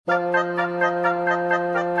你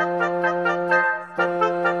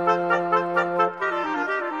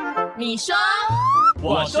说，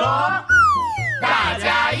我说，大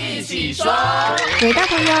家一起说。各位大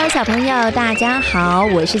朋友、小朋友，大家好，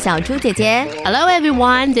我是小猪姐姐。Hello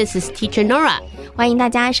everyone, this is Teacher Nora.欢迎大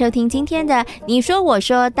家收听今天的你说我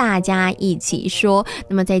说大家一起说。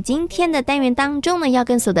那么在今天的单元当中呢，要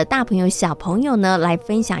跟所有的大朋友小朋友呢来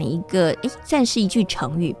分享一个算是一句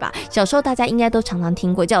成语吧，小时候大家应该都常常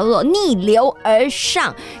听过，叫做逆流而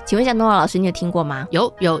上。请问一下诺拉老师，你有听过吗？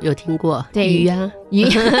有听过。对，鱼啊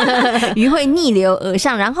鱼会逆流而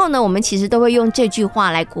上。然后呢，我们其实都会用这句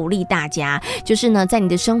话来鼓励大家，就是呢，在你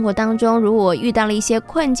的生活当中，如果遇到了一些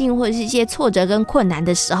困境或者是一些挫折跟困难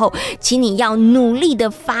的时候，请你要努力的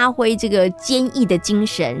发挥这个坚毅的精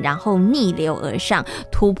神，然后逆流而上，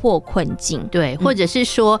突破困境。对，或者是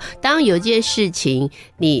说，当有件事情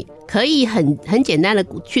你可以很简单的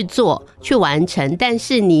去做去完成，但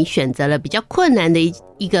是你选择了比较困难的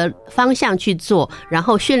一个方向去做，然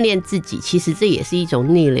后训练自己，其实这也是一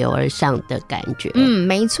种逆流而上的感觉。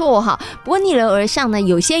没错哈。不过逆流而上呢，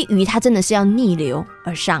有些鱼它真的是要逆流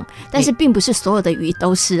而上，但是并不是所有的鱼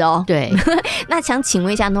都是哦。对。那想请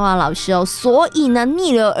问一下诺拉老师哦，所以呢，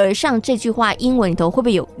逆流而上这句话英文里头会不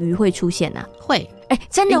会有鱼会出现呢？会。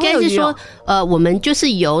真的会有鱼哦？应该是说，我们就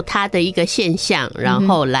是由它的一个现象，然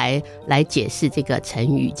后来解释这个成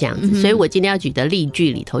语这样子。所以我今天要举的例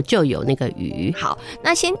句里头就有那个鱼。好，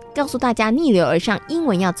那先告诉大家逆流而上英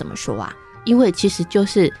文要怎么说啊？因为其实就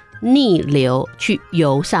是逆流去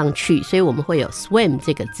游上去，所以我们会有 swim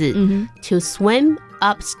这个字。To swim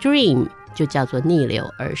upstream 就叫做逆流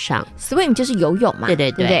而上。 Swim 就是游泳嘛，对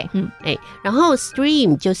不对？然后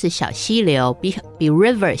stream 就是小溪流，比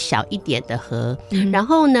river 小一点的河。然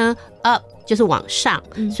后呢 up 就是往上，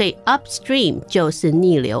所以 upstream 就是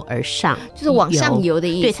逆流而上，就是往上游的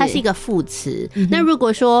意思。对，它是一个副词。那如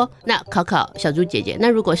果说，那考小猪姐姐，那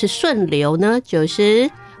如果是顺流呢，就是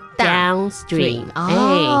downstream。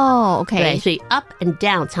OK。 对，所以 up and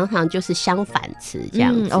down 常常就是相反词这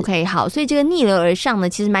样子。OK， 好，所以这个逆流而上呢，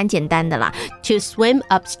其实蛮简单的啦。To swim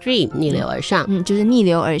upstream 逆流而上。就是逆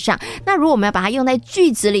流而上。那如果我们要把它用在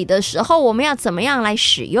句子里的时候，我们要怎么样来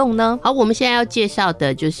使用呢？好，我们现在要介绍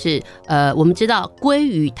的就是我们知道鲑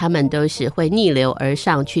鱼它们都是会逆流而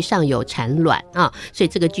上去上游产卵啊，所以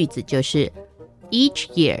这个句子就是 Each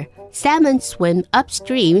year salmon swim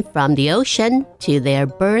upstream from the ocean to their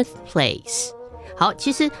birthplace。 好，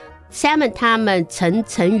其实 salmon 他们成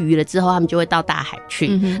鱼了之后，他们就会到大海去。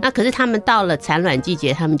那可是他们到了产卵季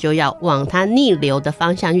节，他们就要往它逆流的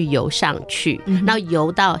方向去游上去，然后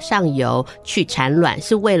游到上游去产卵，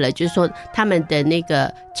是为了就是说他们的那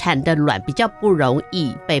个产的卵比较不容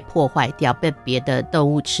易被破坏掉，被别的动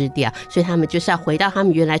物吃掉，所以他们就是要回到他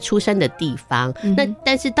们原来出生的地方。那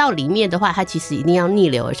但是到里面的话，它其实一定要逆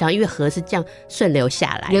流而上，因为河是这样顺流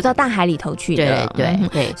下来，流到大海里头去的。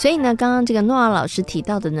对。所以呢，刚刚这个诺拉老师提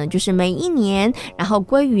到的呢，就是每一年，然后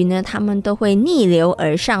鲑鱼呢，他们都会逆流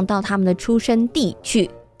而上到他们的出生地去，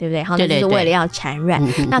对不对？好，那就是为了要产卵。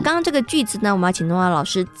那刚刚这个句子呢，我们要请诺拉老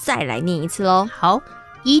师再来念一次咯。好，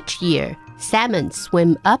 Each year salmon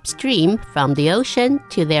swim upstream from the ocean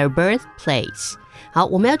to their birthplace。 好，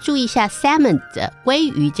我们要注意一下 salmon 的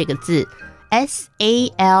鲑鱼这个字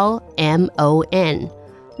S-A-L-M-O-N，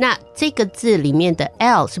 那这个字里面的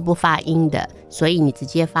L 是不发音的，所以你直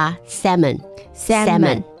接发 salmon。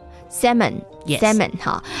 Yes. Salmon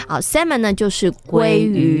好 salmon 呢就是鲑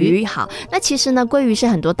鱼。好，那其实呢，鲑鱼是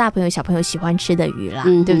很多大朋友小朋友喜欢吃的鱼啦，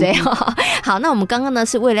对不对？好，那我们刚刚呢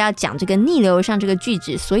是为了要讲这个逆流而上这个句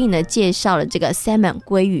子，所以呢介绍了这个 salmon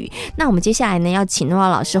鲑鱼。那我们接下来呢要请诺拉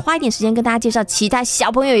老师花一点时间跟大家介绍其他小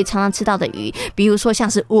朋友也常常吃到的鱼，比如说像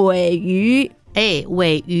是鲔鱼。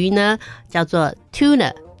鲔鱼呢叫做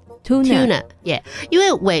tuna yeah， 因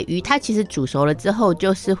为鲔鱼它其实煮熟了之后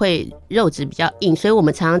就是会肉质比较硬，所以我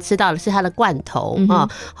们常常吃到的是它的罐头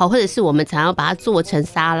好，或者是我们常常把它做成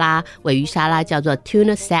沙拉，鲔鱼沙拉叫做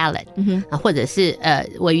tuna salad，或者是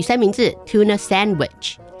鲔鱼三明治 tuna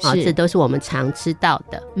sandwich，这都是我们常吃到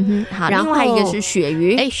的。好，然后另外一个是鳕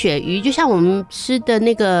鱼。鳕鱼就像我们吃的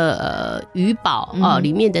那个鱼堡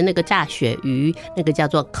里面的那个炸鳕鱼，那个叫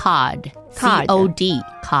做 cod。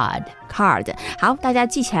好，大家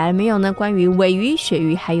记起来了没有呢？关于鲔鱼、鳕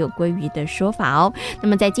鱼还有鲑鱼的说法哦。那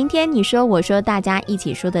么在今天你说我说大家一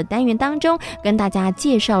起说的单元当中，跟大家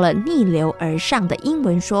介绍了逆流而上的英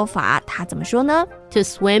文说法，它怎么说呢？ To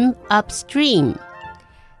swim upstream。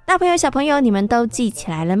大朋友小朋友，你们都记起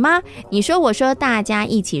来了吗？你说我说大家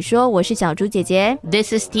一起说，我是小猪姐姐，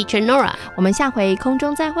 This is Teacher Nora。 我们下回空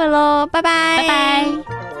中再会咯，拜拜拜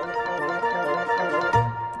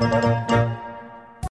拜。